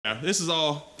Yeah, this is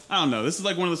all, I don't know. This is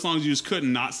like one of the songs you just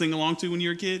couldn't not sing along to when you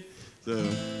were a kid. So,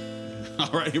 all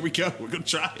right, here we go. We're going to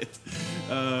try it.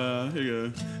 Here you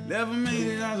go. Never made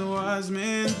it as a wise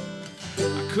man.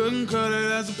 I couldn't cut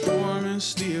it as a poor man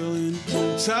stealing.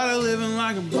 I'm tired of living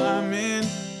like a blind man.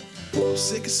 I'm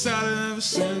sick aside of every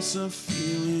sense of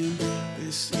feeling.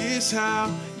 This is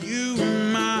how you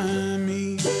remind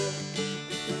me.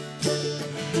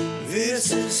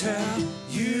 This is how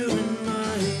you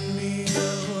remind me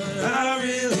of what I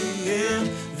really am.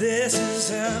 This is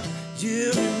how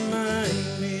you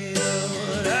remind me of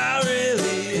what I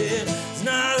really am. It's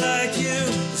not like you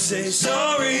to say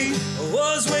sorry. I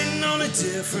was waiting on a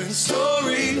different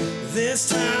story. This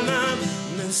time I'm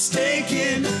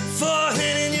mistaken for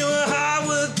handing you a heart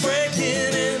worth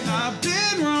breaking. And I've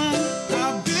been wrong,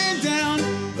 I've been down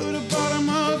to the bottom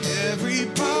of every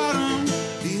bottom.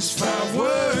 These 5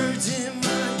 words in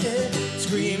my head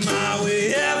scream my way,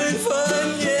 having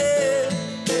fun, yeah,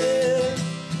 yeah,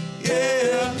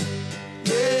 yeah,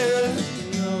 yeah,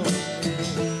 no,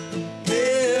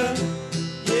 yeah,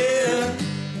 yeah,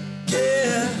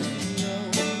 yeah, no,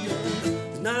 no.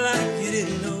 It's not like you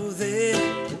didn't know that.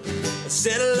 I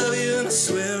said I love you and I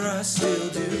swear I still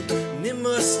do. And it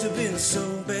must have been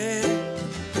so bad.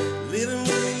 Living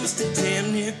with me must have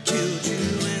damn near killed you.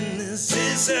 And this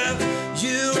is how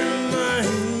you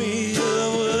remind me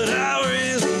of what I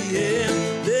really am.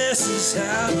 This is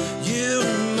how you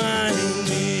remind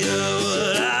me of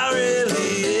what I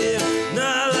really am.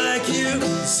 Not like you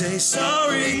say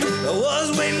sorry. I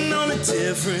was waiting on a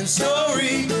different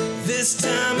story. This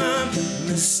time I'm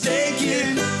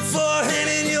mistaken for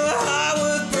handing you a heart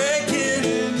worth breaking.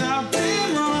 And I've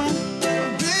been wrong,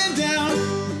 I've been down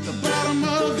at the bottom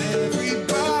of every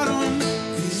bottom.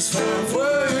 These 5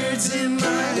 words in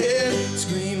my head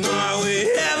scream our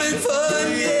way, having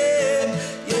fun, yeah,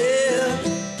 yeah,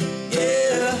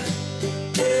 yeah,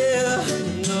 yeah,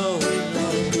 no, no,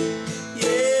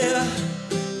 yeah,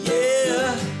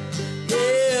 yeah,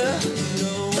 yeah,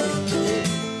 no, no.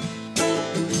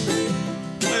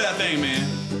 Play that thing, man.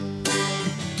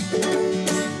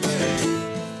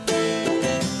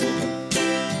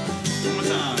 One more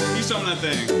time. Keep showing that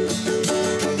thing.